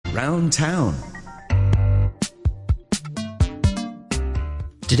Round Town.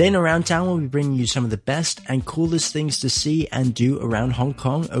 Today in Around Town, we'll be bringing you some of the best and coolest things to see and do around Hong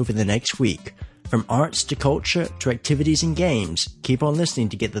Kong over the next week. From arts to culture to activities and games, keep on listening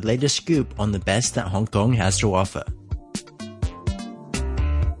to get the latest scoop on the best that Hong Kong has to offer.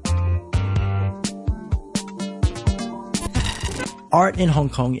 Art in Hong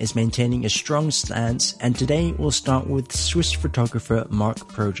Kong is maintaining a strong stance, and today we'll start with Swiss photographer Marc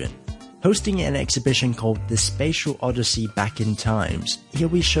Progen. Hosting an exhibition called The Spatial Odyssey Back in Times, he'll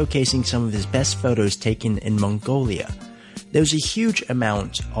be showcasing some of his best photos taken in Mongolia. There's a huge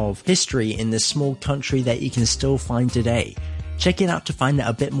amount of history in this small country that you can still find today. Check it out to find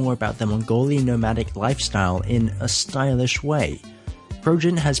out a bit more about the Mongolian nomadic lifestyle in a stylish way.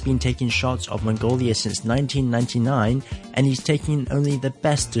 Progen has been taking shots of Mongolia since 1999, and he's taking only the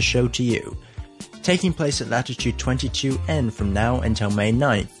best to show to you. Taking place at Latitude 22N from now until May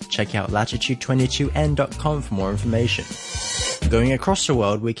 9th. Check out latitude22n.com for more information. Going across the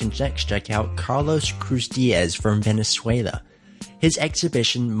world, we can next check out Carlos Cruz Diaz from Venezuela. His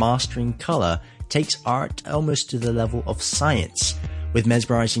exhibition, Mastering Color, takes art almost to the level of science. With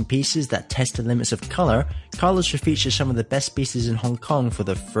mesmerizing pieces that test the limits of color, Carlos will feature some of the best pieces in Hong Kong for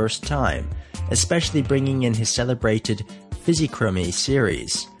the first time, especially bringing in his celebrated Physichromy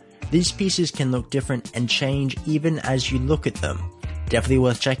series. These pieces can look different and change even as you look at them. Definitely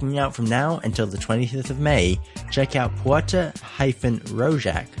worth checking out from now until the 20th of May. Check out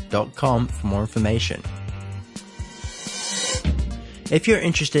puerta-rojak.com for more information. If you're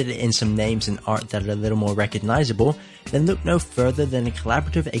interested in some names and art that are a little more recognizable, then look no further than a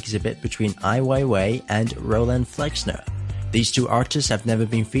collaborative exhibit between Ai Weiwei and Roland Flexner. These two artists have never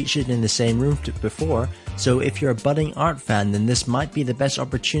been featured in the same room before, so if you're a budding art fan, then this might be the best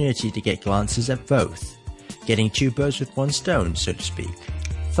opportunity to get glances at both. Getting two birds with one stone, so to speak.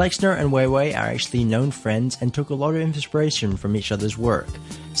 Flexner and Weiwei are actually known friends and took a lot of inspiration from each other's work.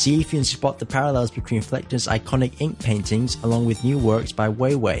 See if you can spot the parallels between Flexner's iconic ink paintings along with new works by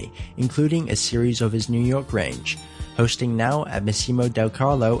Weiwei, including a series of his New York range. Hosting now at Massimo del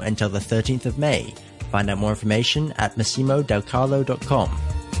Carlo until the 13th of May. Find out more information at massimodelcarlo.com.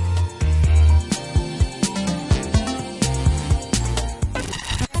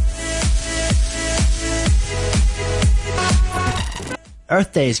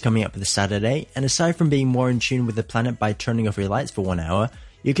 Earth Day is coming up this Saturday, and aside from being more in tune with the planet by turning off your lights for 1 hour,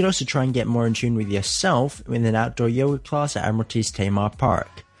 you can also try and get more in tune with yourself with an outdoor yoga class at Admiralty's Tamar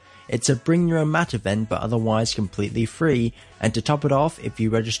Park. It's a bring your own mat event, but otherwise completely free, and to top it off, if you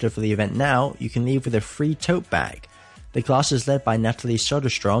register for the event now, you can leave with a free tote bag. The class is led by Natalie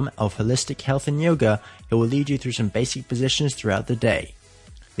Soderstrom of Holistic Health and Yoga, who will lead you through some basic positions throughout the day.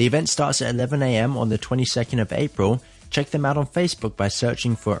 The event starts at 11 AM on the 22nd of April. Check them out on Facebook by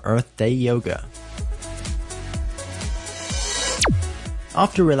searching for Earth Day Yoga.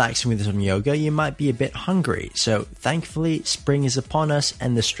 After relaxing with some yoga, you might be a bit hungry, so thankfully spring is upon us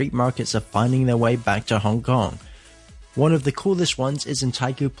and the street markets are finding their way back to Hong Kong. One of the coolest ones is in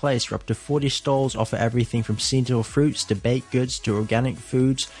Taikoo Place, where up to 40 stalls offer everything from seasonal fruits to baked goods to organic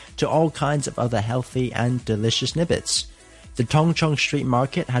foods to all kinds of other healthy and delicious nibbits. The Tong Chong Street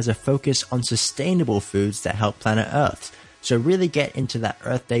Market has a focus on sustainable foods that help planet Earth, so really get into that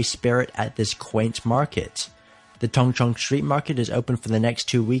Earth Day spirit at this quaint market. The Tong Chong Street Market is open for the next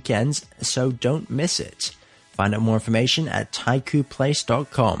 2 weekends, so don't miss it. Find out more information at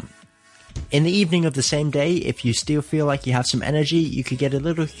taikooplace.com. In the evening of the same day, if you still feel like you have some energy, you could get a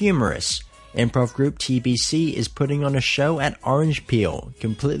little humorous. Improv group TBC is putting on a show at Orange Peel,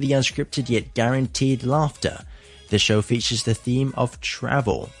 completely unscripted yet guaranteed laughter. The show features the theme of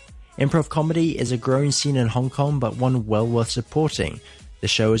travel. Improv comedy is a growing scene in Hong Kong, but one well worth supporting. The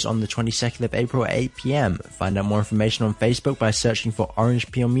show is on the 22nd of April at 8 PM. Find out more information on Facebook by searching for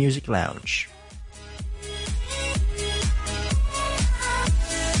Orange Peel Music Lounge.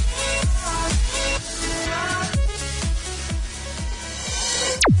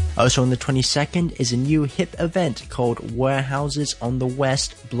 Also on the 22nd is a new hip event called Warehouses on the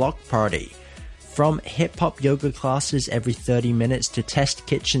West Block Party. From hip-hop yoga classes every 30 minutes to Test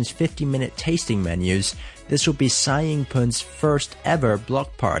Kitchen's 50-minute tasting menus, this will be Tsai Ying-pun's first ever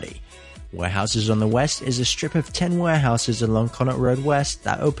block party. Warehouses on the West is a strip of 10 warehouses along Connaught Road West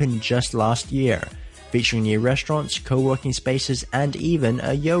that opened just last year, featuring new restaurants, co-working spaces, and even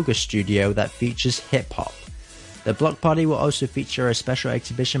a yoga studio that features hip-hop. The block party will also feature a special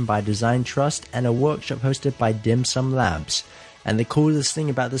exhibition by Design Trust and a workshop hosted by Dim Sum Labs. And the coolest thing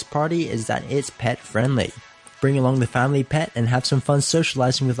about this party is that it's pet friendly. Bring along the family pet and have some fun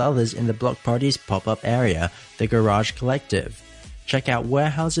socializing with others in the block party's pop-up area, the Garage Collective. Check out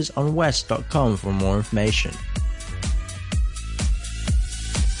warehousesonwest.com for more information.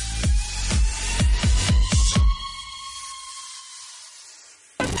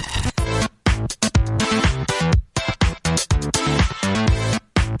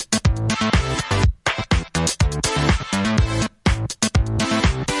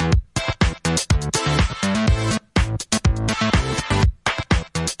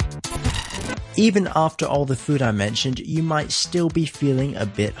 Even after all the food I mentioned, you might still be feeling a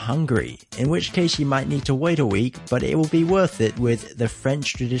bit hungry, in which case you might need to wait a week, but it will be worth it with the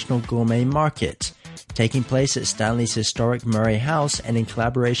French Traditional Gourmet Market. Taking place at Stanley's historic Murray House and in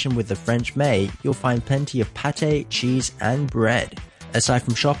collaboration with the French May, you'll find plenty of pâté, cheese and bread. Aside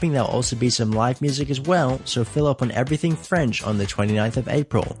from shopping, there'll also be some live music as well, so fill up on everything French on the 29th of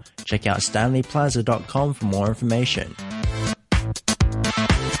April. Check out stanleyplaza.com for more information.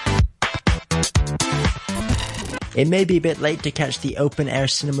 It may be a bit late to catch the open-air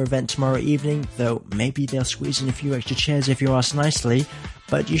cinema event tomorrow evening, though maybe they'll squeeze in a few extra chairs if you ask nicely,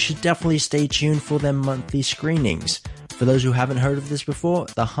 but you should definitely stay tuned for their monthly screenings. For those who haven't heard of this before,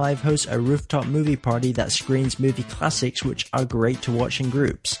 the Hive hosts a rooftop movie party that screens movie classics which are great to watch in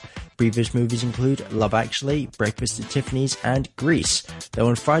groups. Previous movies include Love Actually, Breakfast at Tiffany's, and Grease, though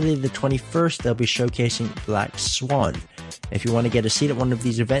on Friday the 21st they'll be showcasing Black Swan. If you want to get a seat at one of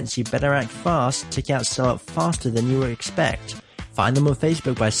these events, you better act fast. Tickets sell out faster than you would expect. Find them on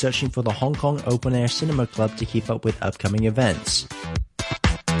Facebook by searching for the Hong Kong Open Air Cinema Club to keep up with upcoming events.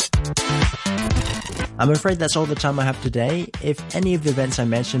 I'm afraid that's all the time I have today. If any of the events I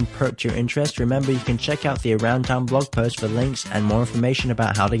mentioned perked your interest, remember you can check out the Around Town blog post for links and more information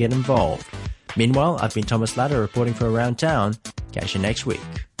about how to get involved. Meanwhile, I've been Thomas Latter reporting for Around Town. Catch you next week.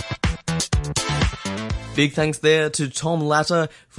 Big thanks there to Tom Latter